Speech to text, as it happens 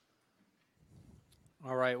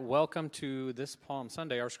All right, welcome to this Palm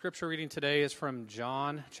Sunday. Our scripture reading today is from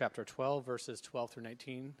John chapter 12, verses 12 through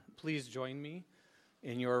 19. Please join me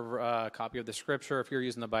in your copy of the scripture. If you're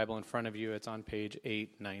using the Bible in front of you, it's on page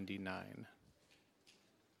 899.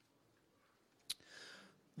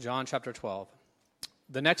 John chapter 12.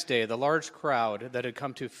 The next day, the large crowd that had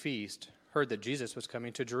come to feast heard that Jesus was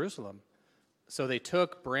coming to Jerusalem. So they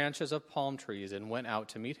took branches of palm trees and went out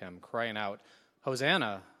to meet him, crying out,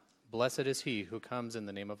 "Hosanna! Blessed is he who comes in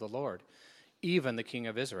the name of the Lord, even the King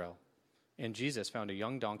of Israel." And Jesus found a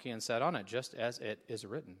young donkey and sat on it, just as it is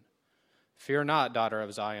written, "Fear not, daughter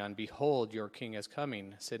of Zion, behold, your king is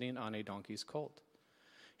coming, sitting on a donkey's colt."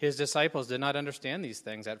 His disciples did not understand these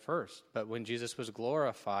things at first, but when Jesus was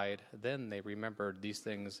glorified, then they remembered these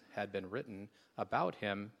things had been written about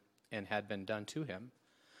him and had been done to him.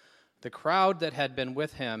 The crowd that had been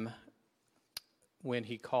with him when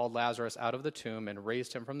he called Lazarus out of the tomb and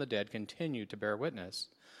raised him from the dead continued to bear witness.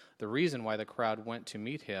 The reason why the crowd went to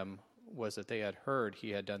meet him was that they had heard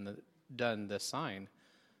he had done this sign.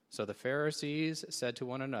 So the Pharisees said to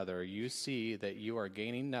one another, "You see that you are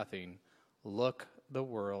gaining nothing. Look, the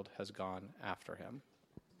world has gone after him."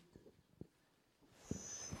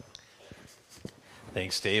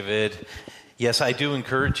 Thanks, David. Yes, I do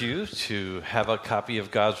encourage you to have a copy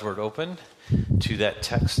of God's Word open to that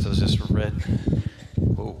text that was just read.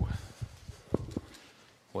 Whoa.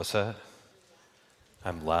 What's that?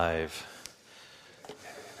 I'm live.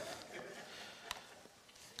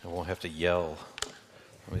 I won't have to yell.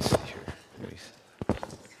 Let me see here.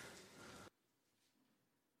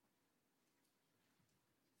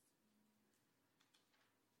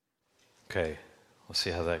 Okay, we'll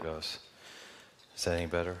see how that goes. Is that any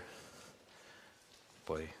better?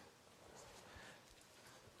 Boy,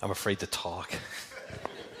 I'm afraid to talk.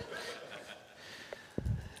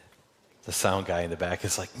 The sound guy in the back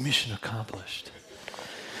is like, mission accomplished.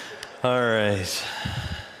 All right.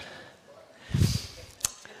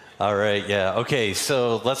 Yeah. Okay,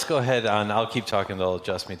 so let's go ahead on. I'll keep talking, they'll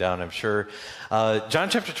adjust me down, I'm sure.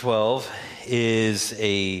 John chapter 12 is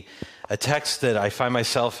a text that I find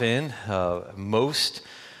myself in most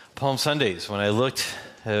Palm Sundays. When I looked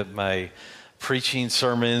at my preaching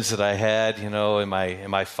sermons that I had, in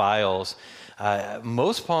my files,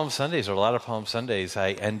 most Palm Sundays, or a lot of Palm Sundays,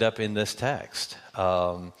 I end up in this text.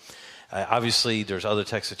 Obviously, there's other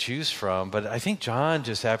texts to choose from, but I think John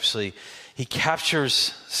just absolutely, he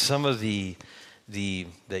captures some of the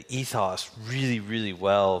ethos really, really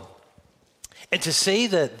well. And to say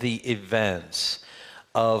that the events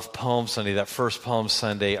of Palm Sunday, that first Palm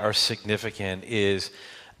Sunday, are significant is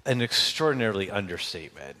an extraordinarily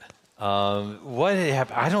understatement. What had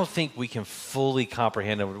happened, I don't think we can fully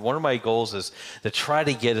comprehend it. One of my goals is to try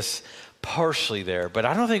to get us partially there, but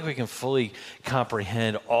I don't think we can fully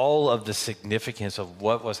comprehend all of the significance of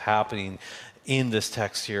what was happening in this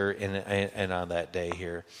text here and on that day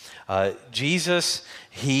here. Jesus,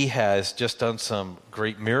 he has just done some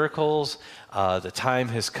great miracles. The time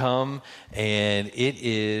has come, and it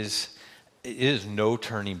is no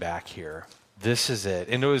turning back here. This is it.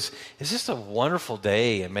 And it's just a wonderful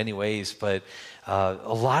day in many ways, but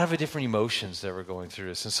a lot of different emotions that we're going through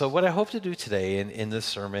this. And so what I hope to do today in this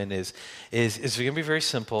sermon is going to be very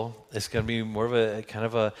simple. It's going to be more of a kind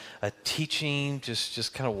of a teaching,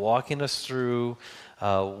 just kind of walking us through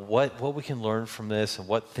what we can learn from this and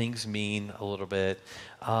what things mean a little bit.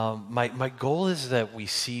 My goal is that we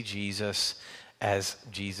see Jesus as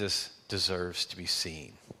Jesus deserves to be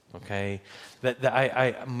seen. Okay,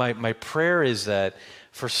 my prayer is that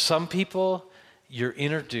for some people, you're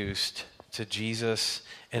introduced to Jesus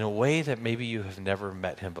in a way that maybe you have never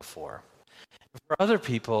met him before. For other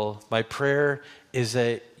people, my prayer is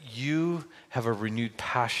that you have a renewed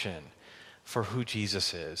passion for who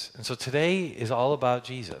Jesus is. And so today is all about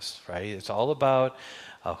Jesus, right? It's all about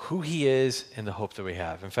who he is and the hope that we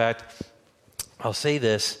have. In fact, I'll say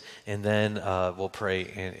this, and then we'll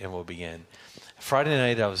pray and we'll begin. Friday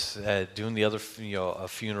night, I was doing the other, a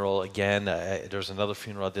funeral again. There was another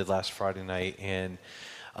funeral I did last Friday night, and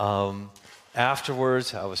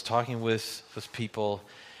afterwards, I was talking with people,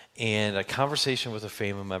 and a conversation with a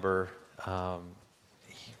family member,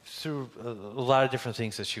 through a lot of different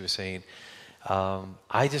things that she was saying,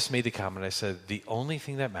 I just made the comment. I said, the only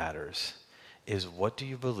thing that matters is, what do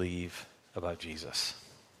you believe about Jesus?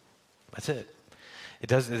 That's it. It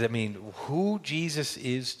doesn't, who Jesus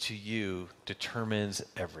is to you determines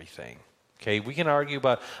everything. Okay, we can argue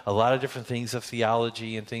about a lot of different things of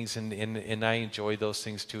theology and things, and I enjoy those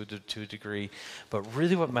things to a degree. But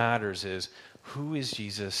really what matters is, who is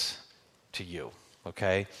Jesus to you,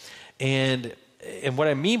 okay? And what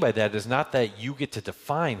I mean by that is not that you get to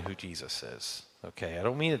define who Jesus is. Okay, I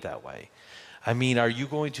don't mean it that way. I mean, are you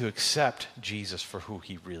going to accept Jesus for who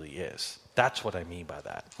he really is? That's what I mean by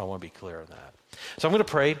that. I want to be clear on that. So I'm going to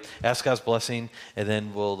pray, ask God's blessing, and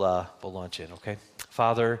then we'll launch in, okay?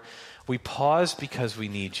 Father, we pause because we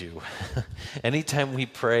need you. Anytime we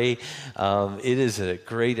pray, it is a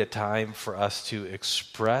great time for us to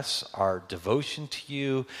express our devotion to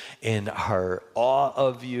you and our awe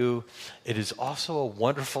of you. It is also a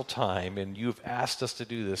wonderful time, and you've asked us to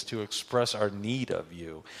do this, to express our need of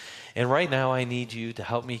you. And right now, I need you to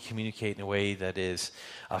help me communicate in a way that is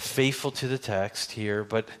faithful to the text here,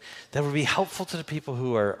 but that would be helpful to the people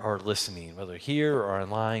who are listening, whether here or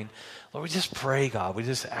online. Lord, we just pray, God. We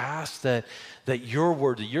just ask that your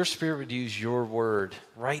word, that your Spirit would use your word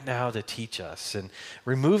right now to teach us and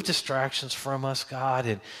remove distractions from us, God.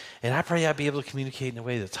 And I pray I'd be able to communicate in a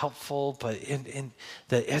way that's helpful, but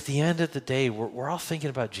that at the end of the day, we're all thinking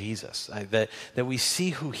about Jesus, that we see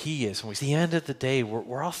who he is. And at the end of the day,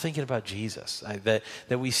 we're all thinking about Jesus, that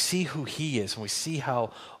we see who he is, and we see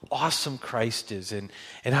how awesome Christ is, and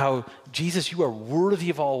how, Jesus, you are worthy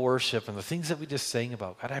of all worship, and the things that we just sang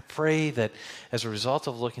about. God, I pray that as a result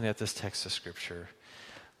of looking at this text of Scripture,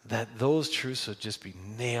 that those truths would just be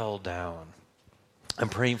nailed down. I'm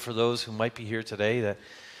praying for those who might be here today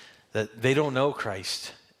that they don't know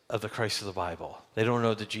Christ, of the Christ of the Bible. They don't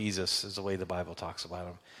know that Jesus is the way the Bible talks about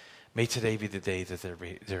him. May today be the day that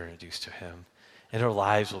they're introduced to him, and their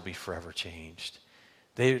lives will be forever changed.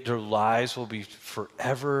 Their lives will be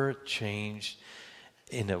forever changed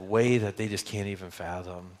in a way that they just can't even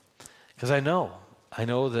fathom. Because I know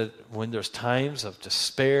that when there's times of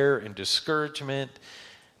despair and discouragement,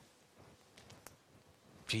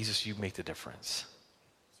 Jesus, you make the difference.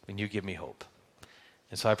 And you give me hope.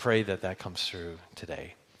 And so I pray that comes through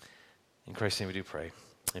today. In Christ's name we do pray.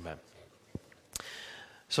 Amen.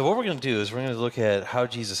 So what we're going to do is we're going to look at how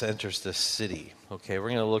Jesus enters this city. Okay, we're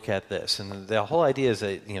going to look at this. And the whole idea is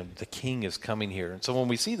that, the king is coming here. And so when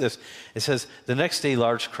we see this, it says, the next day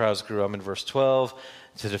large crowds grew. I'm in verse 12.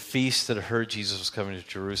 To the feast that heard Jesus was coming to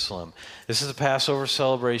Jerusalem. This is a Passover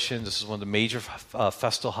celebration. This is one of the major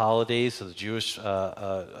festal holidays of the Jewish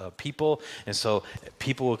people. And so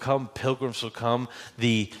people will come, pilgrims will come.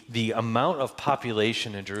 The amount of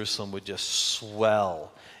population in Jerusalem would just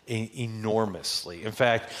swell enormously. In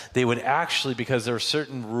fact, they would actually, because there are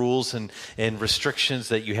certain rules and restrictions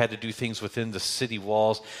that you had to do things within the city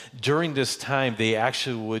walls, during this time, they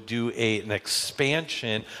actually would do an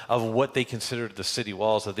expansion of what they considered the city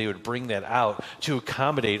walls, that they would bring that out to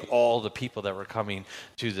accommodate all the people that were coming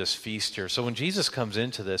to this feast here. So when Jesus comes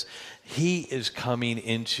into this, he is coming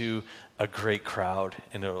into a great crowd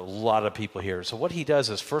and a lot of people here. So what he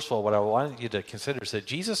does is, first of all, what I want you to consider is that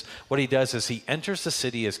Jesus, what he does is he enters the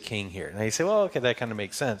city as king here. Now you say, well, okay, that kind of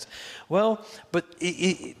makes sense. Well, but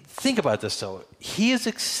think about this though. He is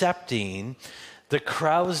accepting the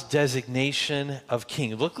crowd's designation of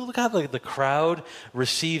king. Look how the crowd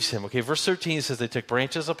receives him. Okay, verse 13 says they took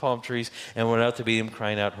branches of palm trees and went out to meet him,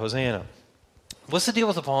 crying out, Hosanna. What's the deal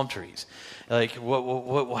with the palm trees? Like,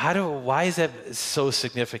 why is that so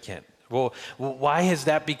significant? Well, why has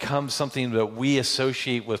that become something that we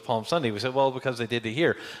associate with Palm Sunday? We say, well, because they did it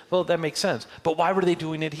here. Well, that makes sense. But why were they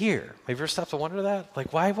doing it here? Have you ever stopped to wonder that?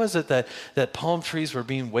 Like, why was it that palm trees were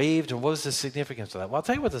being waved, and what was the significance of that? Well, I'll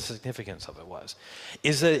tell you what the significance of it was.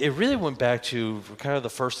 Is that it really went back to kind of the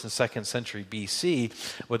 1st and 2nd century BC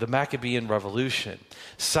with the Maccabean Revolution.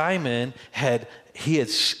 Simon had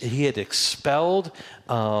expelled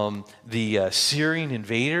the Syrian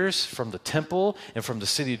invaders from the temple and from the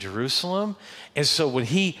city of Jerusalem. And so when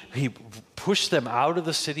he pushed them out of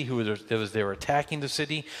the city, they were attacking the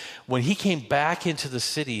city, when he came back into the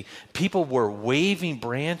city, people were waving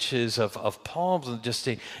branches of palms and just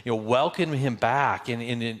welcoming him back.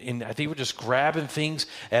 And I think we're just grabbing things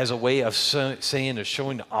as a way of saying or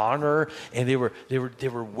showing honor. And they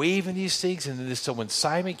were waving these things. And so when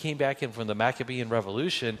Simon came back in from the Maccabean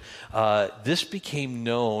Revolution, this became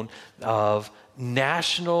known of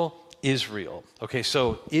national Israel. Okay,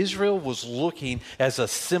 so Israel was looking as a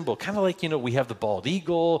symbol, kind of like, we have the bald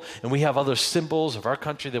eagle and we have other symbols of our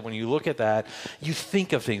country that when you look at that, you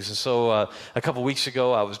think of things. And so a couple weeks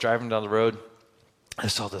ago, I was driving down the road. I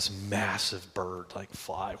saw this massive bird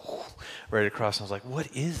fly right across. And I was like, what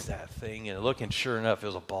is that thing? And looking, sure enough, it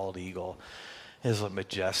was a bald eagle. It was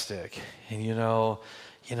majestic. And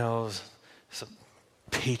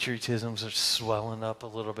patriotisms are swelling up a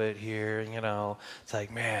little bit here, It's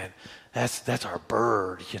like, man, that's our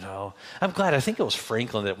bird, I'm glad, I think it was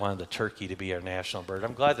Franklin that wanted the turkey to be our national bird.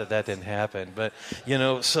 I'm glad that didn't happen. But,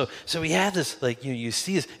 so we had this, like, you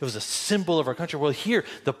see this, it was a symbol of our country. Well, here,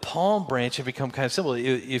 the palm branch had become kind of symbol.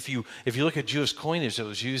 If you look at Jewish coinage that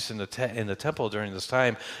was used in the temple during this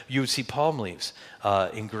time, you would see palm leaves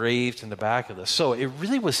engraved in the back of this. So it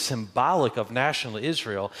really was symbolic of national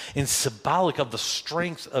Israel and symbolic of the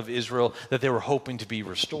strength of Israel that they were hoping to be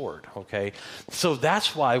restored, okay? So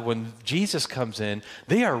that's why when Jesus comes in,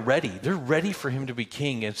 they are ready. They're ready for him to be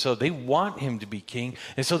king, and so they want him to be king,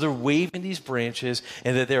 and so they're waving these branches,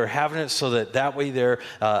 and that they're having it so that way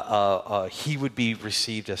he would be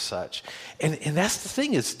received as such. And that's the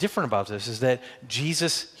thing that's different about this, is that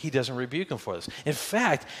Jesus, he doesn't rebuke them for this. In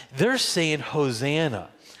fact, they're saying Hosanna.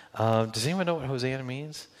 Does anyone know what Hosanna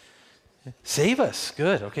means? Save us.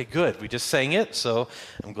 Good. Okay, good. We just sang it, so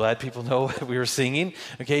I'm glad people know what we were singing.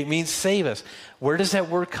 Okay, it means save us. Where does that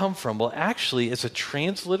word come from? Well, actually, it's a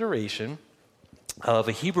transliteration of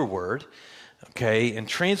a Hebrew word. Okay, and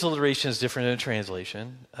transliteration is different than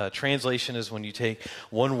translation. Translation is when you take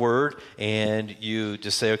one word and you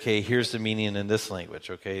just say, okay, here's the meaning in this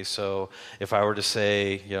language. Okay, so if I were to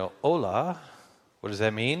say, hola, what does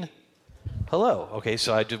that mean? Hello. Okay,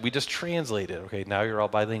 so we just translated. Okay, now you're all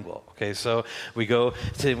bilingual. Okay, so we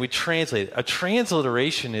translate it. A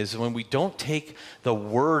transliteration is when we don't take the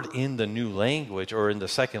word in the new language or in the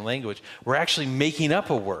second language, we're actually making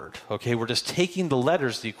up a word. Okay, we're just taking the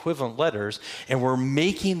letters, the equivalent letters, and we're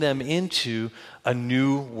making them into a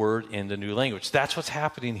new word in the new language. That's what's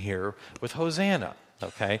happening here with Hosanna.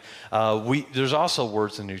 Okay, there's also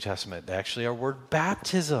words in the New Testament. Actually, our word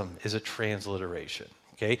baptism is a transliteration.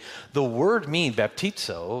 Okay, the word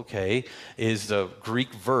baptizo, is the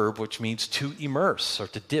Greek verb which means to immerse or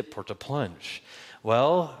to dip or to plunge.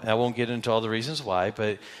 Well, I won't get into all the reasons why,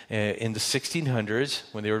 but in the 1600s,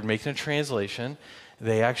 when they were making a translation,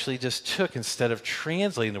 they actually just took, instead of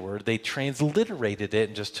translating the word, they transliterated it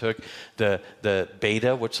and just took the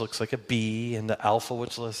beta, which looks like a B, and the alpha,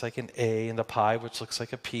 which looks like an A, and the pi, which looks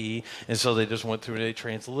like a P. And so they just went through and they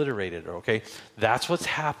transliterated it, okay? That's what's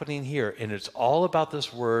happening here. And it's all about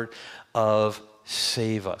this word of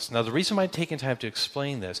save us. Now, the reason why I'm taking time to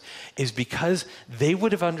explain this is because they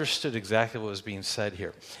would have understood exactly what was being said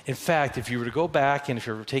here. In fact, if you were to go back and if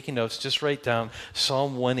you're taking notes, just write down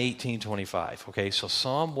Psalm 118:25. Okay, so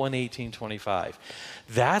Psalm 118:25.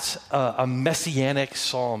 That's a messianic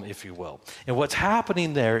psalm, if you will. And what's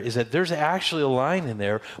happening there is that there's actually a line in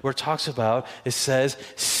there where it says,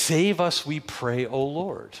 save us, we pray, O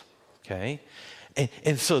Lord. Okay?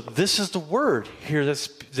 And so this is the word here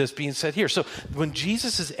that's being said here. So when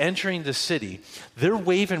Jesus is entering the city, they're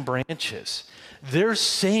waving branches. They're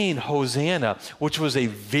saying Hosanna, which was a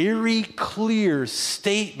very clear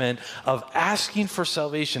statement of asking for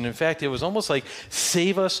salvation. In fact, it was almost like,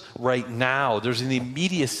 save us right now. There's an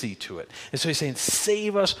immediacy to it. And so he's saying,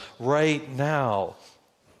 save us right now.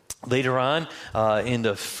 Later on, in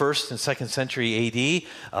the 1st and 2nd century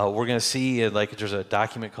AD, we're going to see there's a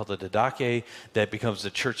document called the Didache that becomes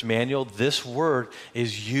the church manual. This word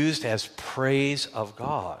is used as praise of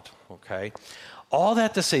God, okay? All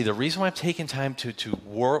that to say, the reason why I'm taking time to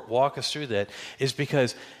walk us through that is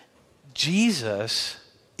because Jesus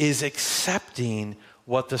is accepting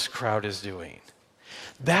what this crowd is doing.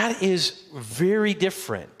 That is very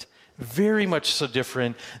different. Very much so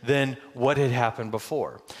different than what had happened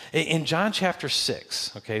before. In John chapter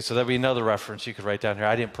 6, okay, so that'll be another reference you could write down here.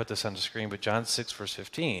 I didn't put this on the screen, but John 6, verse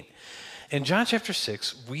 15. In John chapter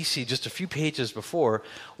 6, we see just a few pages before,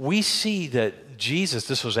 we see that Jesus,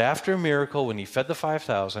 this was after a miracle when he fed the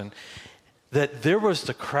 5,000, that there was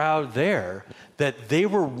the crowd there that they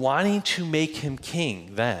were wanting to make him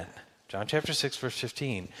king then. John chapter 6, verse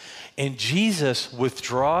 15. And Jesus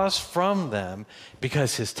withdraws from them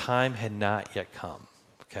because his time had not yet come.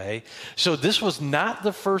 Okay? So this was not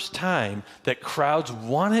the first time that crowds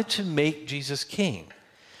wanted to make Jesus king.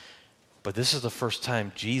 But this is the first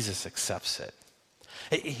time Jesus accepts it.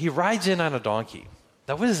 He rides in on a donkey.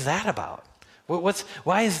 Now, what is that about?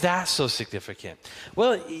 Why is that so significant?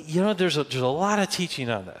 Well, there's a lot of teaching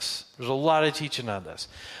on this. There's a lot of teaching on this.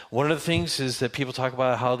 One of the things is that people talk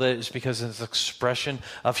about how that is because it's an expression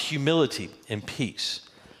of humility and peace.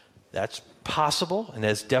 That's possible, and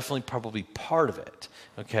that's definitely probably part of it,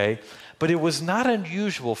 okay? But it was not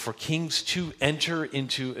unusual for kings to enter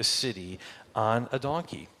into a city on a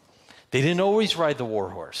donkey. They didn't always ride the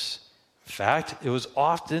war horse. In fact, it was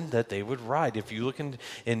often that they would ride. If you look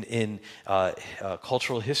in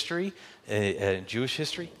cultural history, in Jewish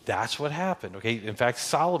history, that's what happened. Okay, in fact,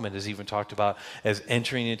 Solomon is even talked about as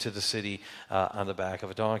entering into the city on the back of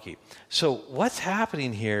a donkey. So what's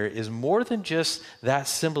happening here is more than just that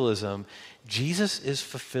symbolism. Jesus is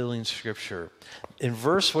fulfilling Scripture. In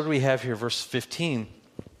what do we have here? Verse 15,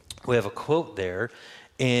 we have a quote there.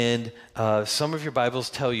 And some of your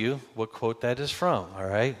Bibles tell you what quote that is from, all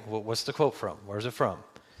right? What's the quote from? Where's it from?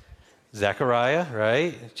 Zechariah,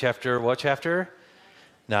 right? What chapter?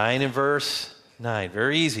 9 and verse 9.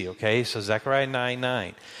 Very easy, okay? So Zechariah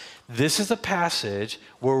 9:9. This is a passage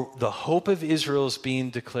where the hope of Israel is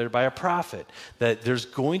being declared by a prophet, that there's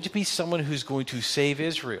going to be someone who's going to save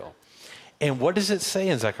Israel. And what does it say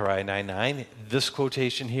in Zechariah 9:9? This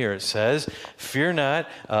quotation here, it says, "Fear not,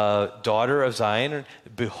 daughter of Zion,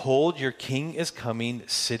 behold, your king is coming,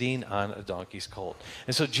 sitting on a donkey's colt."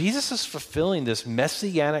 And so Jesus is fulfilling this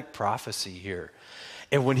messianic prophecy here.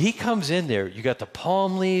 And when he comes in there, you got the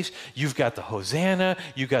palm leaves, you've got the Hosanna,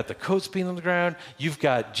 you've got the coats being on the ground, you've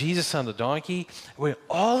got Jesus on the donkey.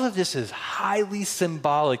 All of this is highly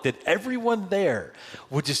symbolic that everyone there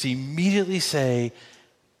would just immediately say,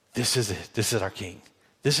 this is it. This is our king.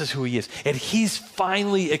 This is who he is. And he's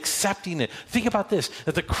finally accepting it. Think about this,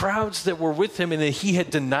 that the crowds that were with him and that he had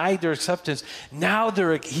denied their acceptance, now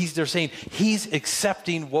they're saying he's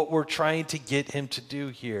accepting what we're trying to get him to do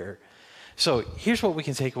here. So here's what we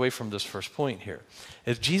can take away from this first point here.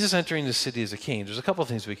 As Jesus entering the city as a king, there's a couple of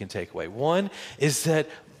things we can take away. One is that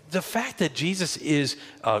the fact that Jesus is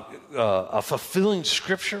fulfilling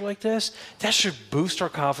Scripture like this, that should boost our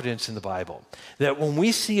confidence in the Bible. That when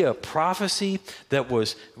we see a prophecy that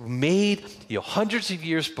was made hundreds of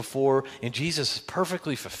years before, and Jesus is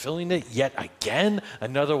perfectly fulfilling it, yet again,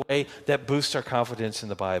 another way, that boosts our confidence in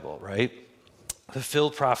the Bible, right?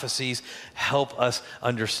 Fulfilled prophecies help us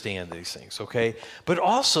understand these things, okay? But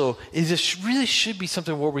also, it really should be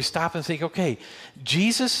something where we stop and think, okay,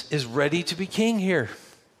 Jesus is ready to be king here.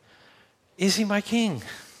 Is he my king?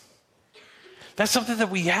 That's something that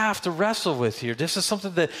we have to wrestle with here. This is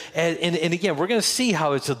something that, and again, we're going to see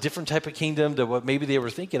how it's a different type of kingdom than what maybe they were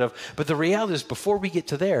thinking of. But the reality is, before we get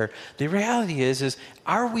to there, the reality is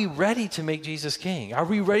are we ready to make Jesus king? Are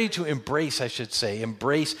we ready to embrace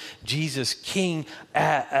Jesus king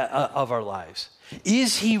of our lives?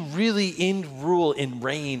 Is he really in rule and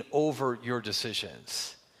reign over your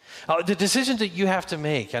decisions? The decisions that you have to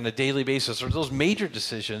make on a daily basis, or those major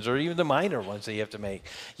decisions, or even the minor ones that you have to make,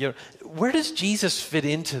 where does Jesus fit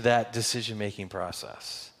into that decision-making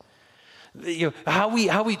process? How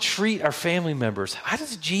we treat our family members, how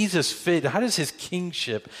does Jesus fit? How does his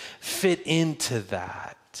kingship fit into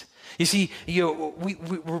that? You see,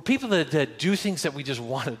 we're people that do things that we just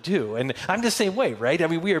want to do. And I'm the same way, right? I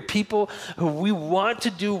mean, we are people who we want to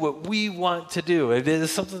do what we want to do. It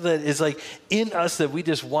is something that is like in us that we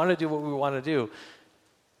just want to do what we want to do.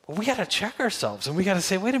 But we got to check ourselves and we got to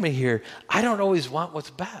say, wait a minute here, I don't always want what's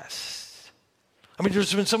best. I mean,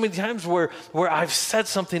 there's been so many times where I've said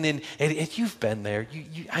something and you've been there.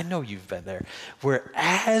 I know you've been there. Where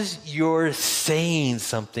as you're saying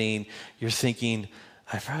something, you're thinking,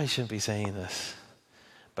 I probably shouldn't be saying this,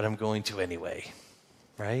 but I'm going to anyway,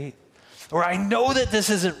 right? Or I know that this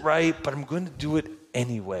isn't right, but I'm going to do it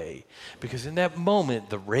anyway. Because in that moment,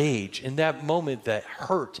 the rage, in that moment, the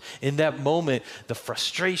hurt, in that moment, the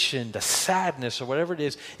frustration, the sadness, or whatever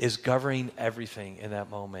it is governing everything in that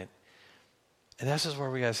moment. And this is where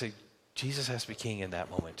we got to say, Jesus has to be king in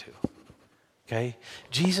that moment too. Okay?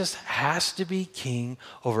 Jesus has to be king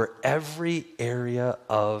over every area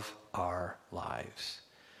of our lives.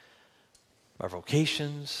 Our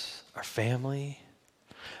vocations, our family.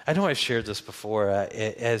 I know I've shared this before.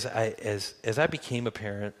 As I became a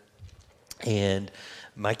parent and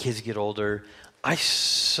my kids get older, I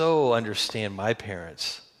so understand my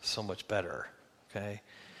parents so much better, okay?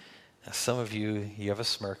 Now, some of you have a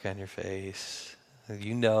smirk on your face.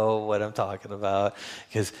 You know what I'm talking about.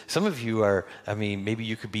 Because some of you maybe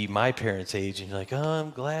you could be my parents' age and you're like, oh,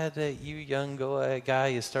 I'm glad that you young guy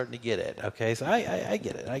is starting to get it. Okay, so I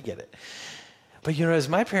get it. But as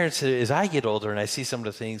my parents, as I get older and I see some of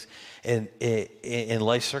the things in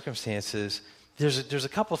life circumstances, there's a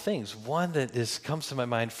couple things. One that comes to my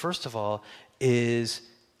mind, first of all, is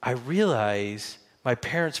I realize my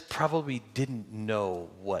parents probably didn't know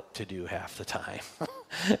what to do half the time.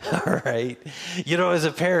 All right. As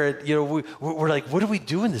a parent, we're like, what do we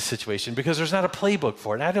do in this situation? Because there's not a playbook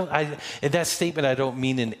for it. And in that statement, I don't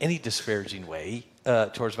mean in any disparaging way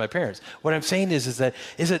towards my parents. What I'm saying is that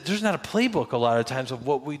there's not a playbook a lot of times of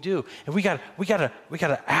what we do. And we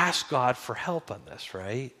gotta ask God for help on this,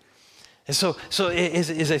 right? And so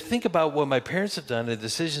as I think about what my parents have done, the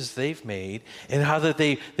decisions they've made, and how that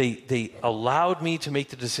they allowed me to make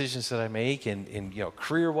the decisions that I make, and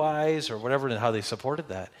career-wise or whatever, and how they supported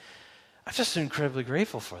that, I'm just incredibly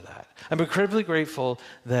grateful for that. I'm incredibly grateful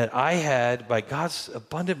that I had, by God's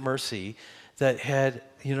abundant mercy, that had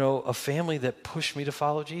a family that pushed me to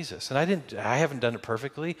follow Jesus. And I haven't done it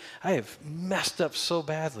perfectly. I have messed up so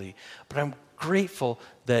badly, but I'm grateful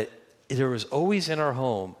that there was always in our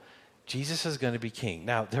home, Jesus is going to be king.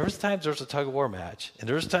 Now, there was times there was a tug-of-war match, and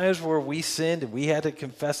there was times where we sinned and we had to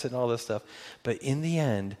confess it and all this stuff. But in the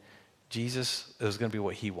end, Jesus is going to be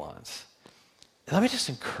what he wants. And let me just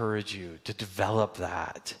encourage you to develop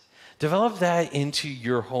that. Develop that into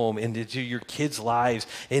your home and into your kids' lives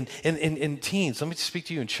and teens. Let me just speak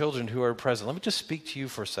to you, and children who are present. Let me just speak to you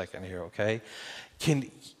for a second here, okay?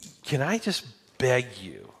 Can I just beg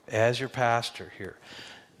you, as your pastor here,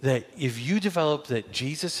 that if you develop that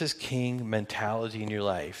Jesus is king mentality in your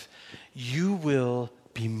life, you will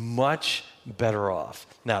be much better off.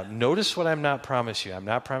 Now, notice what I'm not promising you. I'm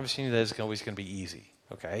not promising you that it's always going to be easy,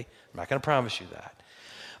 okay? I'm not going to promise you that.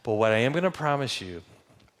 But what I am going to promise you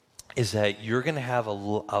is that you're going to have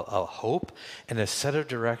a hope and a set of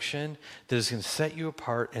direction that is going to set you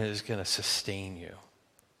apart and is going to sustain you.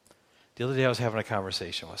 The other day I was having a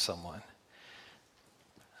conversation with someone.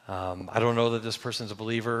 I don't know that this person's a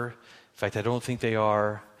believer. In fact, I don't think they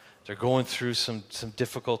are. They're going through some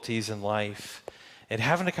difficulties in life. And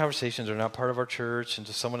having a conversation, they're not part of our church, and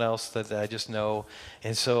to someone else that I just know.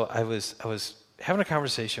 And so I was having a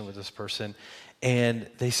conversation with this person, and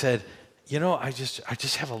they said, I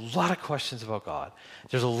just have a lot of questions about God.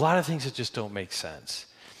 There's a lot of things that just don't make sense.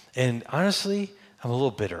 And honestly, I'm a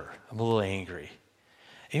little bitter. I'm a little angry.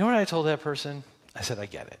 And you know what I told that person? I said, I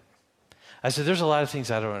get it. I said, there's a lot of things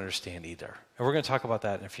I don't understand either. And we're going to talk about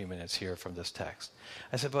that in a few minutes here from this text.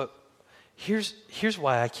 I said, but here's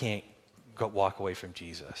why I can't walk away from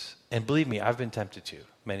Jesus. And believe me, I've been tempted to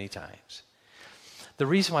many times. The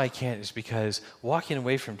reason why I can't is because walking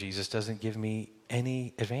away from Jesus doesn't give me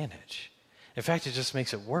any advantage. In fact, it just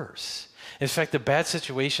makes it worse. In fact, the bad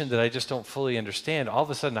situation that I just don't fully understand, all of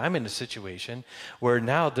a sudden I'm in a situation where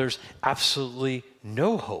now there's absolutely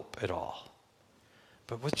no hope at all.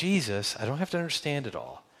 But with Jesus, I don't have to understand it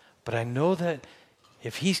all. But I know that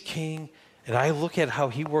if he's king, and I look at how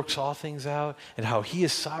he works all things out, and how he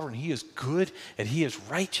is sovereign, he is good, and he is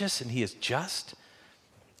righteous, and he is just,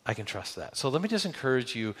 I can trust that. So let me just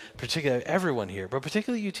encourage you, particularly everyone here, but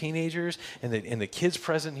particularly you teenagers and the kids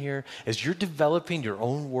present here, as you're developing your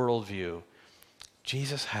own worldview,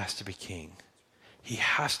 Jesus has to be king. He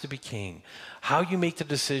has to be king. How you make the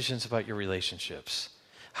decisions about your relationships,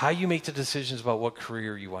 how you make the decisions about what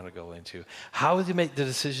career you want to go into, how you make the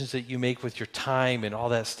decisions that you make with your time and all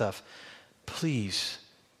that stuff, please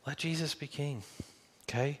let Jesus be king,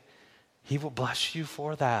 okay? He will bless you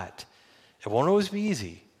for that. It won't always be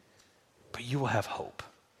easy, but you will have hope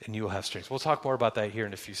and you will have strength. We'll talk more about that here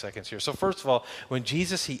in a few seconds here. So first of all, when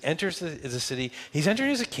Jesus, he enters the city, he's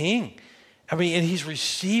entering as a king. And he's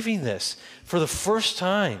receiving this for the first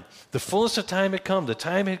time. The fullness of time had come. The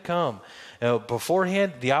time had come.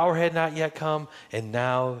 Beforehand, the hour had not yet come, and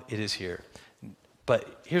now it is here.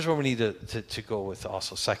 But here's where we need to go with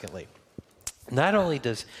also, secondly. Not only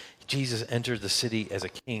does Jesus enter the city as a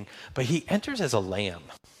king, but he enters as a lamb.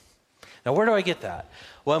 Now, where do I get that?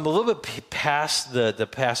 Well, I'm a little bit past the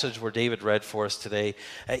passage where David read for us today.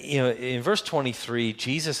 In verse 23,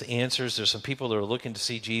 Jesus answers. There's some people that are looking to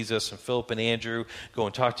see Jesus, and Philip and Andrew go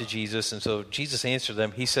and talk to Jesus. And so Jesus answered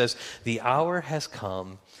them. He says, the hour has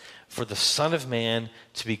come for the Son of Man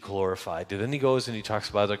to be glorified. And then he goes and he talks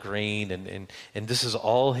about the grain, and this is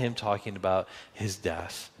all him talking about his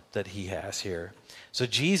death that he has here. So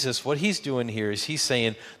Jesus, what he's doing here is he's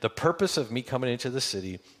saying, the purpose of me coming into the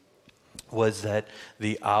city was that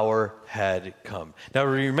the hour had come. Now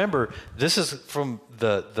remember, this is from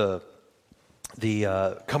the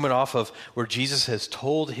coming off of where Jesus has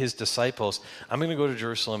told his disciples, I'm going to go to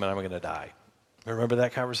Jerusalem and I'm going to die. Remember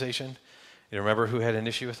that conversation? You remember who had an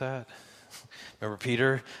issue with that? Remember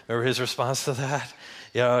Peter? Remember his response to that?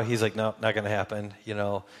 He's like, no, not going to happen.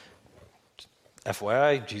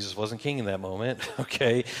 FYI, Jesus wasn't king in that moment.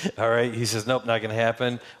 Okay, all right. He says, nope, not going to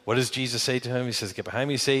happen. What does Jesus say to him? He says, get behind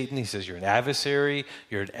me, Satan. He says, you're an adversary.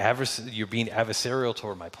 You're being adversarial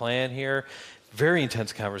toward my plan here. Very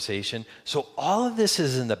intense conversation. So all of this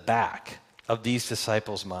is in the back of these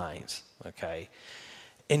disciples' minds, okay?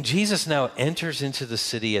 And Jesus now enters into the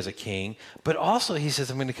city as a king, but also he says,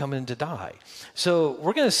 I'm going to come in to die. So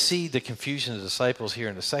we're going to see the confusion of the disciples here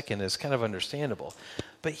in a second. It's kind of understandable.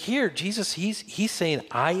 But here, Jesus, he's saying,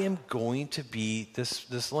 I am going to be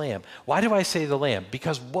this lamb. Why do I say the lamb?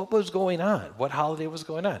 Because what was going on? What holiday was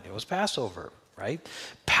going on? It was Passover, right?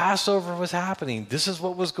 Passover was happening. This is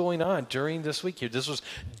what was going on during this week here. This was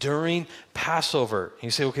during Passover. And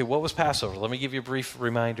you say, okay, what was Passover? Let me give you a brief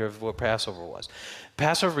reminder of what Passover was.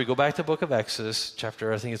 Passover, we go back to the book of Exodus,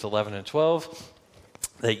 chapter, I think it's 11 and 12.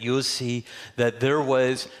 That you'll see that there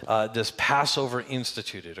was this Passover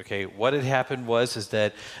instituted. Okay, what had happened is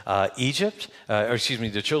that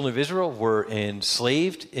the children of Israel were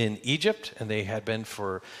enslaved in Egypt, and they had been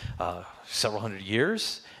for several hundred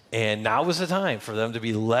years. And now was the time for them to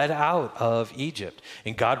be led out of Egypt,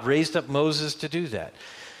 and God raised up Moses to do that.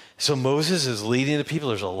 So Moses is leading the people.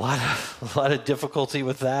 There's a lot of difficulty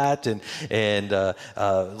with that, and a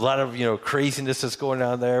lot of craziness that's going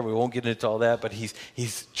on there. We won't get into all that, but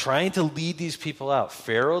he's trying to lead these people out.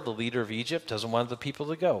 Pharaoh, the leader of Egypt, doesn't want the people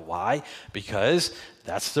to go. Why? Because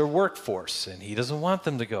that's their workforce, and he doesn't want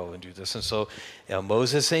them to go and do this. And so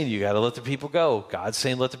Moses is saying, you got to let the people go. God's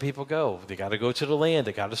saying, let the people go. They got to go to the land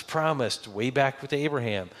that God has promised way back with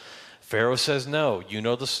Abraham. Pharaoh says no. You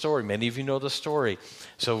know the story. Many of you know the story.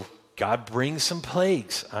 So God brings some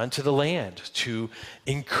plagues onto the land to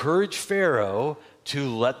encourage Pharaoh to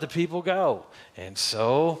let the people go. And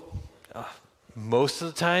so most of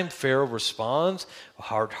the time, Pharaoh responds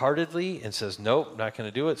hard-heartedly and says, nope, I'm not going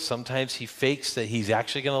to do it. Sometimes he fakes that he's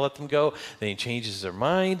actually going to let them go. Then he changes their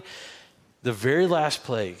mind. The very last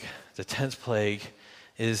plague, the 10th plague,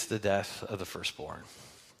 is the death of the firstborn.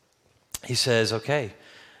 He says, okay,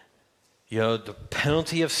 the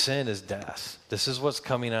penalty of sin is death. This is what's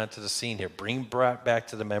coming onto the scene here. Bring back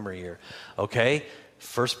to the memory here. Okay?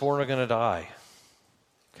 Firstborn are going to die.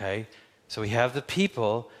 Okay? So we have the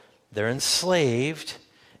people, they're enslaved,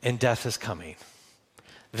 and death is coming.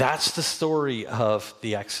 That's the story of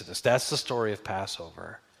the Exodus. That's the story of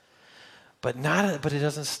Passover. But it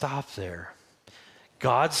doesn't stop there.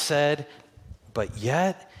 God said, but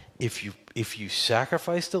yet, if you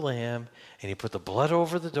sacrifice the lamb and you put the blood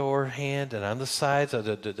over the door hand and on the sides,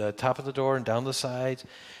 the top of the door and down the sides,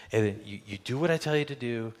 and then you do what I tell you to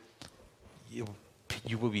do,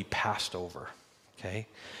 you will be passed over. Okay?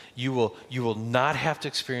 You will not have to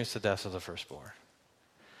experience the death of the firstborn.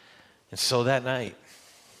 And so that night,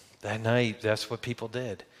 that's what people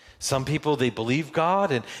did. Some people, they believed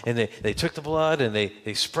God, and they took the blood, and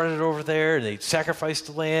they spread it over there, and they sacrificed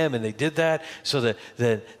the lamb, and they did that so that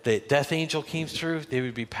the death angel came through, they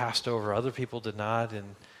would be passed over. Other people did not,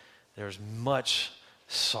 and there was much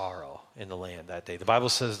sorrow in the land that day. The Bible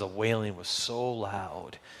says the wailing was so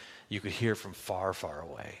loud, you could hear from far, far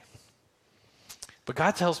away. But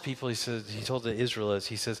God tells people, he told the Israelites,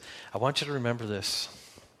 he says, I want you to remember this.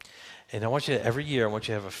 And I want you to, every year, I want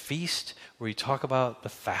you to have a feast where you talk about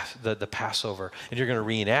the Passover. And you're going to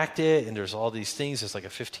reenact it, and there's all these things. It's like a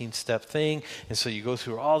 15-step thing. And so you go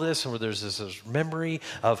through all this, and where there's this memory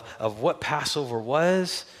of what Passover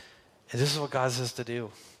was. And this is what God says to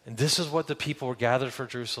do. And this is what the people were gathered for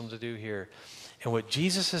Jerusalem to do here. And what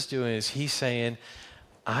Jesus is doing is he's saying,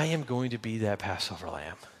 I am going to be that Passover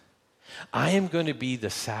lamb. I am going to be the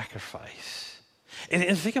sacrifice.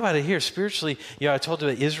 And think about it here, spiritually, I told you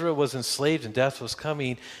that Israel was enslaved and death was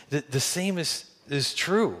coming. The same is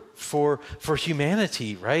true for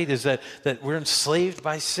humanity, right? Is that we're enslaved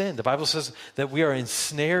by sin. The Bible says that we are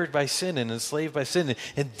ensnared by sin and enslaved by sin.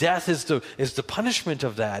 And death is the punishment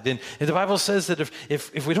of that. And the Bible says that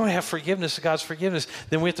if we don't have forgiveness, God's forgiveness,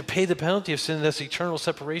 then we have to pay the penalty of sin, and that's eternal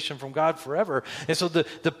separation from God forever. And so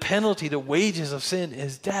the penalty, the wages of sin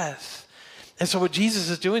is death. And so what Jesus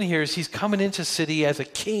is doing here is he's coming into city as a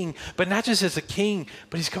king, but not just as a king,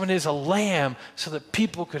 but he's coming as a lamb so that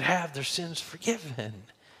people could have their sins forgiven.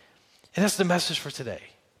 And that's the message for today.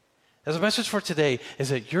 The message for today is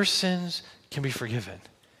that your sins can be forgiven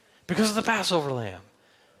because of the Passover lamb,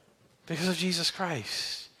 because of Jesus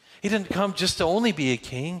Christ. He didn't come just to only be a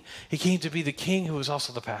king. He came to be the king who was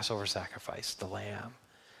also the Passover sacrifice, the lamb.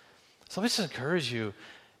 So let me just encourage you.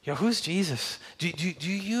 Who's Jesus? Do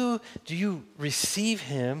you receive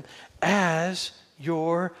him as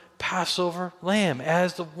your Passover lamb,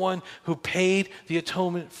 as the one who paid the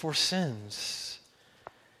atonement for sins?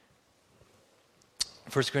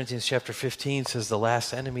 1 Corinthians chapter 15 says the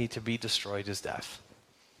last enemy to be destroyed is death.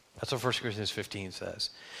 That's what 1 Corinthians 15 says.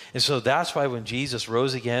 And so that's why when Jesus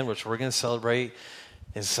rose again, which we're going to celebrate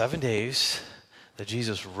in 7 days, that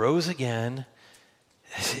Jesus rose again,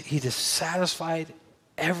 he just satisfied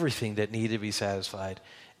everything that needed to be satisfied,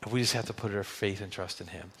 And we just have to put our faith and trust in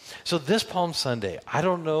him. So this Palm Sunday, I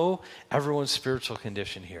don't know everyone's spiritual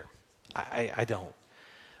condition here. I don't.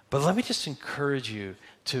 But let me just encourage you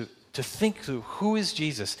to think through, who is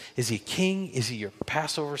Jesus? Is he king? Is he your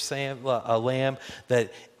Passover lamb?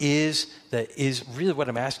 That is really what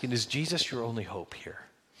I'm asking. Is Jesus your only hope here?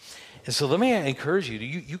 And so let me encourage you.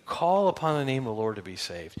 You call upon the name of the Lord to be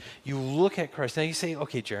saved. You look at Christ. Now you say,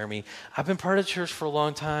 okay, Jeremy, I've been part of church for a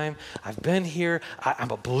long time. I've been here. I'm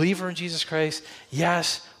a believer in Jesus Christ.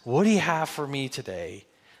 Yes, what do you have for me today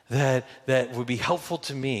that would be helpful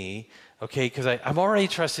to me? Okay, because I'm already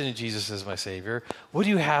trusting in Jesus as my Savior. What do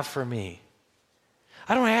you have for me?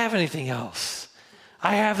 I don't have anything else.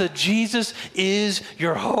 I have that Jesus is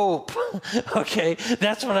your hope. Okay,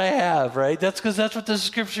 that's what I have, right? That's because that's what the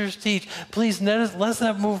scriptures teach. Please, let's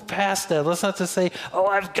not move past that. Let's not just say, oh,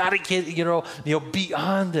 I've got to get,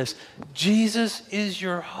 beyond this. Jesus is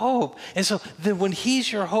your hope. And so then when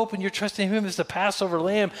he's your hope and you're trusting him as the Passover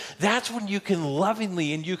lamb, that's when you can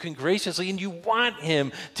lovingly and you can graciously and you want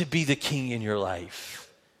him to be the king in your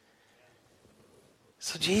life.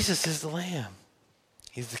 So Jesus is the lamb.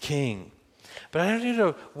 He's the king. But I need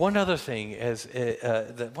one other thing,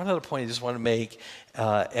 one other point I just want to make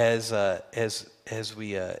as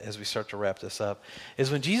we start to wrap this up,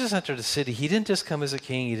 is when Jesus entered the city, he didn't just come as a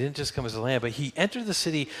king, he didn't just come as a lamb, but he entered the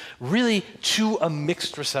city really to a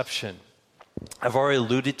mixed reception. I've already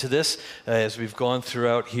alluded to this as we've gone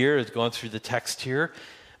throughout here, gone through the text here,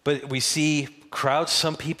 but we see crowds.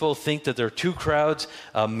 Some people think that there are two crowds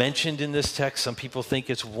mentioned in this text. Some people think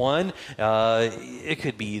it's one. It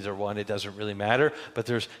could be either one. It doesn't really matter. But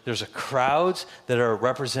there's a crowds that are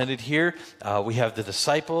represented here. We have the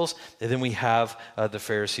disciples, and then we have the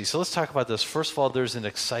Pharisees. So let's talk about this. First of all, there's an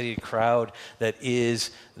excited crowd that is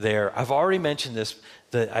there. I've already mentioned this.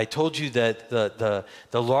 I told you that the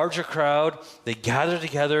larger crowd, they gather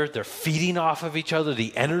together, they're feeding off of each other,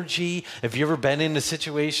 the energy. Have you ever been in a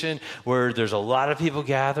situation where there's a lot of people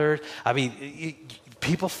gathered? I mean,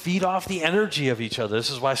 people feed off the energy of each other. This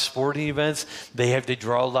is why sporting events, they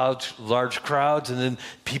draw large crowds, and then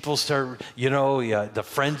people start, the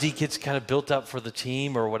frenzy gets kind of built up for the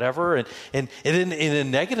team or whatever. And in a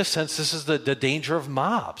negative sense, this is the danger of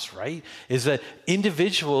mobs, right? Is that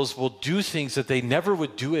individuals will do things that they never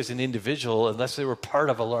would do as an individual unless they were part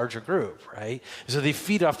of a larger group, right? So they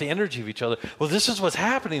feed off the energy of each other. Well, this is what's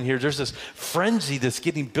happening here. There's this frenzy that's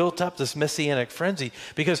getting built up, this messianic frenzy,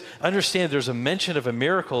 because understand there's a mention of a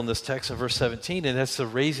miracle in this text in verse 17, and that's the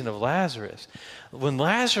raising of Lazarus. When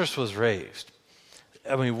Lazarus was raised,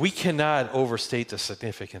 I mean, we cannot overstate the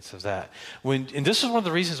significance of that. And this is one of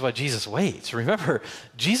the reasons why Jesus waits. Remember,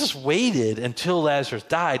 Jesus waited until Lazarus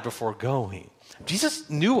died before going. Jesus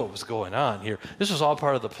knew what was going on here. This was all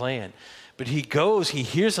part of the plan. But he goes, he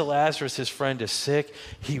hears that Lazarus, his friend, is sick.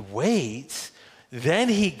 He waits, then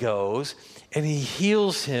he goes, and he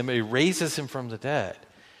heals him, he raises him from the dead.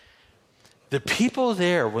 The people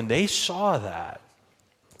there, when they saw that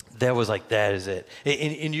was like, that is it.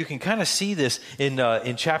 And you can kind of see this in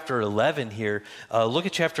chapter 11 here. Look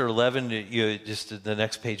at chapter 11, just the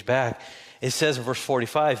next page back. It says in verse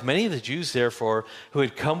 45, many of the Jews, therefore, who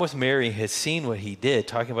had come with Mary and had seen what he did,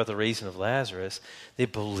 talking about the raising of Lazarus, they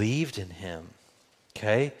believed in him.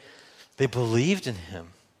 Okay? They believed in him.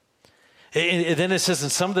 And then it says,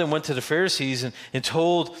 and some of them went to the Pharisees and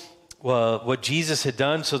told what Jesus had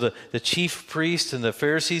done. So the chief priests and the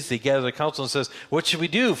Pharisees, they gathered a council and says, what should we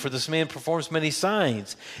do? For this man performs many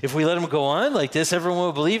signs. If we let him go on like this, everyone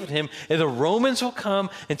will believe in him, and the Romans will come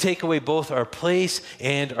and take away both our place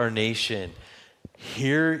and our nation.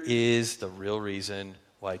 Here is the real reason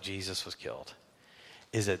why Jesus was killed,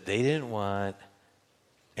 is that they didn't want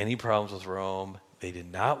any problems with Rome. They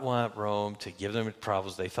did not want Rome to give them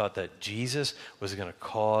problems. They thought that Jesus was going to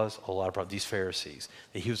cause a lot of problems, these Pharisees,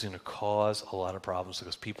 that he was going to cause a lot of problems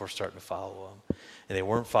because people were starting to follow him. And they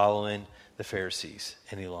weren't following the Pharisees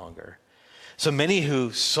any longer. So many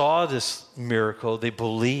who saw this miracle, they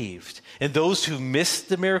believed. And those who missed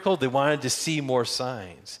the miracle, they wanted to see more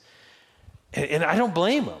signs. And I don't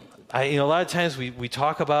blame them. A lot of times we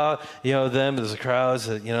talk about, them as the crowds,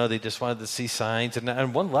 they just wanted to see signs. And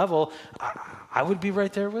on one level, I would be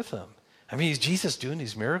right there with them. I mean, is Jesus doing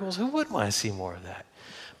these miracles? Who wouldn't want to see more of that?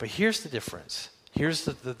 But here's the difference. Here's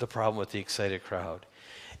the problem with the excited crowd,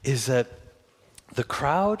 is that the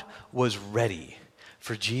crowd was ready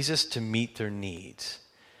for Jesus to meet their needs,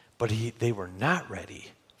 but they were not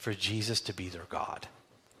ready for Jesus to be their God.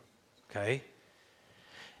 Okay?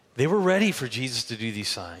 They were ready for Jesus to do these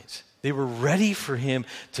signs. They were ready for him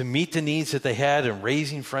to meet the needs that they had in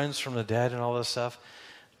raising friends from the dead and all this stuff.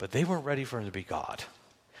 But they weren't ready for him to be God.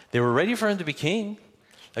 They were ready for him to be king.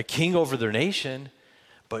 a king over their nation,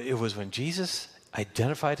 but it was when Jesus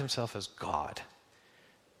identified himself as God,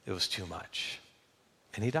 it was too much.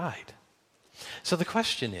 And he died. So the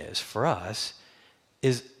question is, for us,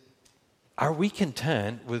 are we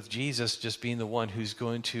content with Jesus just being the one who's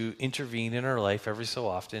going to intervene in our life every so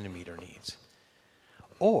often and meet our needs?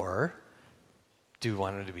 Or do we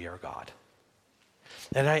want him to be our God?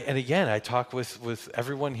 And again, I talk with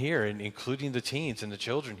everyone here, and including the teens and the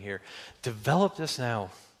children here. Develop this now.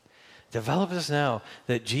 Develop this now,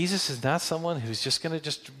 that Jesus is not someone who's just going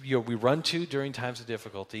to we run to during times of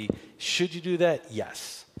difficulty. Should you do that?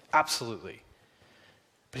 Yes, absolutely.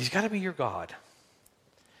 But he's got to be your God.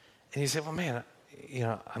 And you say, well, man,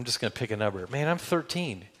 I'm just going to pick a number. Man, I'm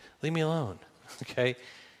 13. Leave me alone, okay?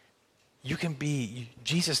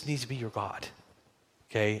 Jesus needs to be your God,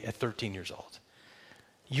 okay, at 13 years old.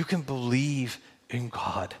 You can believe in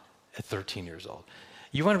God at 13 years old.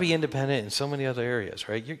 You want to be independent in so many other areas,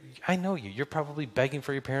 right? I know you. You're probably begging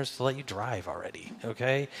for your parents to let you drive already,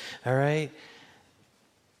 okay? All right?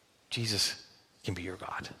 Jesus can be your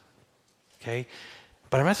God, okay?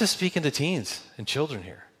 But I'm not just speaking to teens and children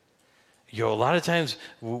here. A lot of times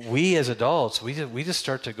we as adults, we just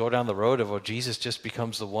start to go down the road of, Jesus just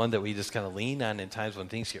becomes the one that we just kind of lean on in times when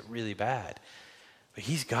things get really bad. But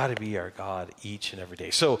he's got to be our God each and every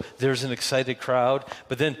day. So there's an excited crowd.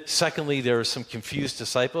 But then secondly, there are some confused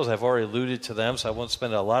disciples. I've already alluded to them, so I won't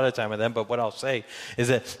spend a lot of time on them. But what I'll say is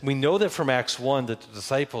that we know that from Acts 1 that the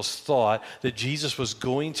disciples thought that Jesus was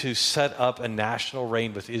going to set up a national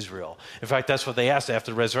reign with Israel. In fact, that's what they asked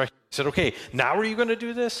after the resurrection. They said, okay, now are you going to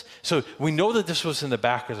do this? So we know that this was in the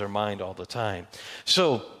back of their mind all the time.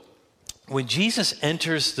 So when Jesus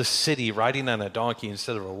enters the city riding on a donkey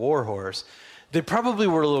instead of a war horse, they probably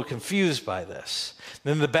were a little confused by this.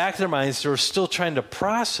 And in the back of their minds, they were still trying to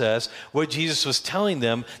process what Jesus was telling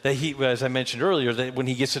them, that he, as I mentioned earlier, that when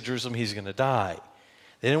he gets to Jerusalem, he's going to die.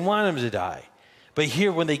 They didn't want him to die. But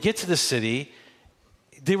here, when they get to the city,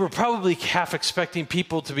 they were probably half expecting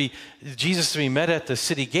Jesus to be met at the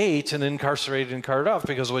city gates and incarcerated and carted off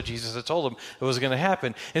because of what Jesus had told them was going to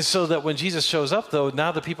happen. And so that when Jesus shows up, though,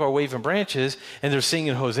 now the people are waving branches and they're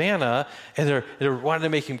singing Hosanna and they're wanting to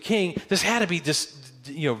make him king. This had to be just,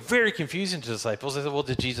 very confusing to the disciples. They said, well,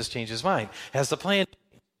 did Jesus change his mind? Has the plan?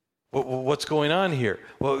 What's going on here?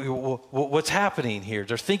 What's happening here?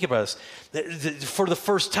 They're thinking about this. For the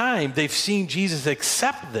first time, they've seen Jesus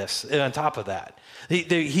accept this, and on top of that,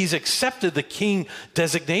 he's accepted the king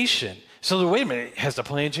designation. So wait a minute, has the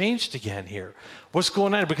plan changed again here? What's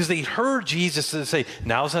going on? Because they heard Jesus say,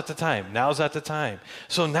 now's not the time, now's not the time.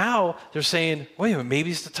 So now they're saying, wait a minute,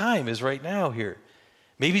 maybe it's the time is right now here.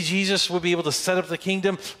 Maybe Jesus will be able to set up the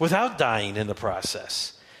kingdom without dying in the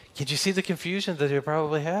process. Can you see the confusion that they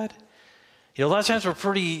probably had? A lot of times we're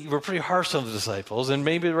pretty harsh on the disciples, and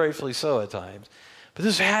maybe rightfully so at times. But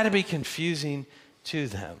this had to be confusing to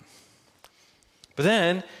them. But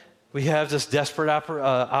then we have this desperate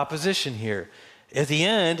opposition here. At the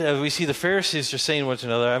end, we see the Pharisees are saying one to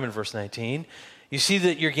another. I'm in verse 19. You see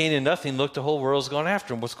that you're gaining nothing. Look, the whole world's going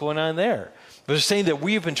after him. What's going on there? But they're saying that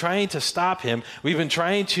we've been trying to stop him. We've been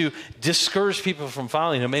trying to discourage people from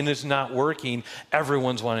following him, and it's not working.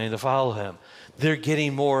 Everyone's wanting to follow him. They're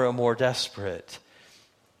getting more and more desperate.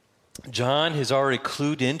 John has already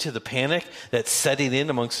clued into the panic that's setting in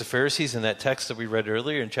amongst the Pharisees in that text that we read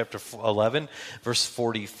earlier in chapter 11, verse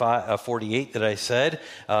 48 that I said.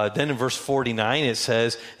 Then in verse 49 it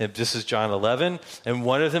says, and this is John 11, and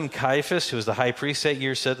one of them, Caiaphas, who was the high priest that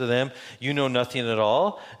year, said to them, you know nothing at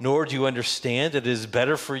all, nor do you understand that it is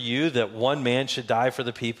better for you that one man should die for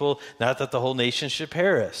the people, not that the whole nation should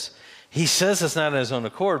perish. He says this not on his own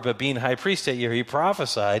accord, but being high priest that year, he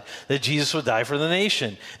prophesied that Jesus would die for the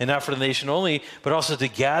nation, and not for the nation only, but also to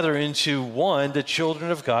gather into one the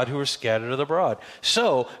children of God who were scattered abroad.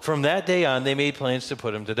 So from that day on, they made plans to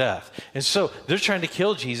put him to death. And so they're trying to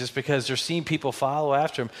kill Jesus because they're seeing people follow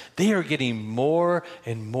after him. They are getting more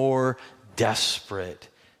and more desperate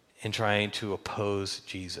in trying to oppose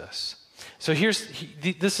Jesus. So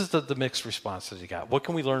this is the mixed responses you got. What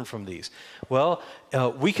can we learn from these? Well,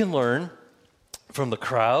 we can learn from the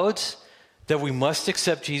crowds that we must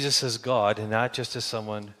accept Jesus as God and not just as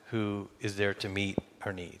someone who is there to meet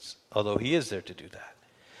our needs, although he is there to do that.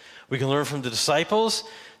 We can learn from the disciples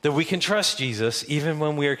that we can trust Jesus even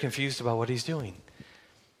when we are confused about what he's doing.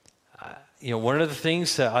 One of the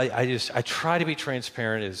things that I try to be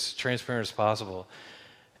transparent as possible.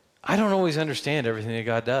 I don't always understand everything that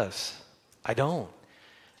God does. I don't.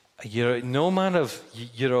 No amount of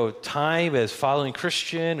time as following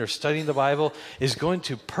Christian or studying the Bible is going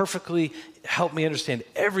to perfectly help me understand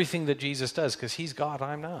everything that Jesus does because he's God,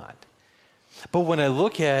 I'm not. But when I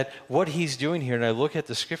look at what he's doing here and I look at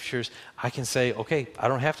the scriptures, I can say, okay, I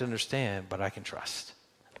don't have to understand, but I can trust.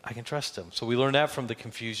 I can trust him. So we learn that from the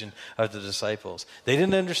confusion of the disciples. They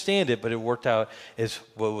didn't understand it, but it worked out as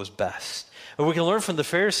what was best. And we can learn from the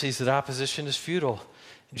Pharisees that opposition is futile.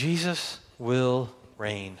 Jesus will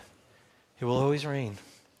reign. He will always reign.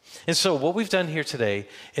 And so what we've done here today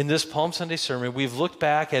in this Palm Sunday sermon, we've looked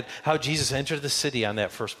back at how Jesus entered the city on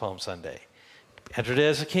that first Palm Sunday. Entered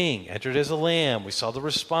as a king, entered as a lamb. We saw the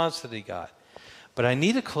response that he got. But I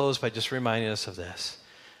need to close by just reminding us of this,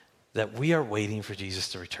 that we are waiting for Jesus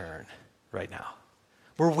to return right now.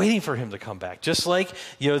 We're waiting for him to come back. Just like,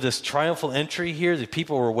 this triumphal entry here, the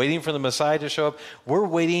people were waiting for the Messiah to show up. We're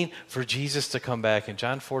waiting for Jesus to come back. In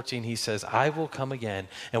John 14, he says, I will come again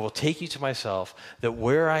and will take you to myself, that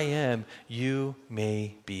where I am, you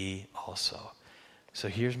may be also. So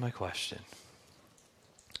here's my question.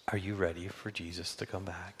 Are you ready for Jesus to come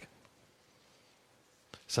back?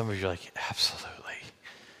 Some of you are like, absolutely.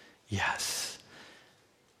 Yes.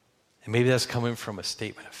 And maybe that's coming from a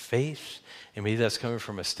statement of faith. And maybe that's coming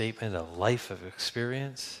from a statement of life of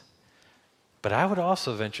experience. But I would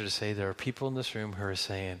also venture to say there are people in this room who are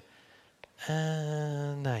saying,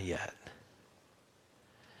 not yet.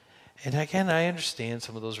 And again, I understand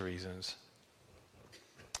some of those reasons.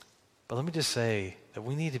 But let me just say that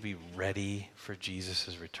we need to be ready for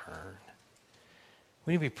Jesus' return.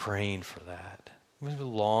 We need to be praying for that. We need to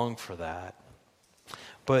long for that.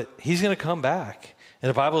 But he's going to come back. And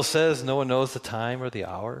the Bible says no one knows the time or the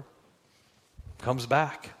hour. Comes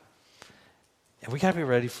back. And we got to be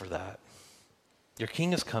ready for that. Your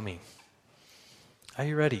king is coming. Are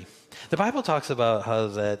you ready? The Bible talks about how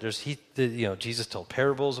that Jesus told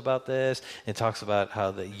parables about this, and talks about how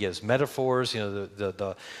that he gives metaphors.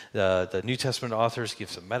 The New Testament authors give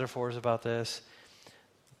some metaphors about this.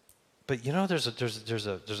 But there's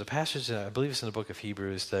a passage, I believe it's in the book of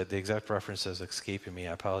Hebrews, that the exact reference is escaping me.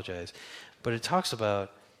 I apologize, but it talks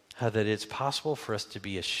about how that it's possible for us to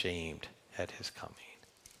be ashamed at his coming.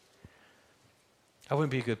 I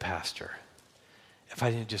wouldn't be a good pastor if I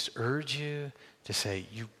didn't just urge you to say,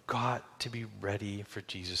 you got to be ready for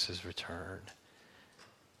Jesus' return.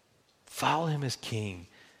 Follow him as king.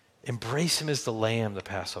 Embrace him as the lamb, the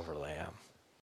Passover lamb.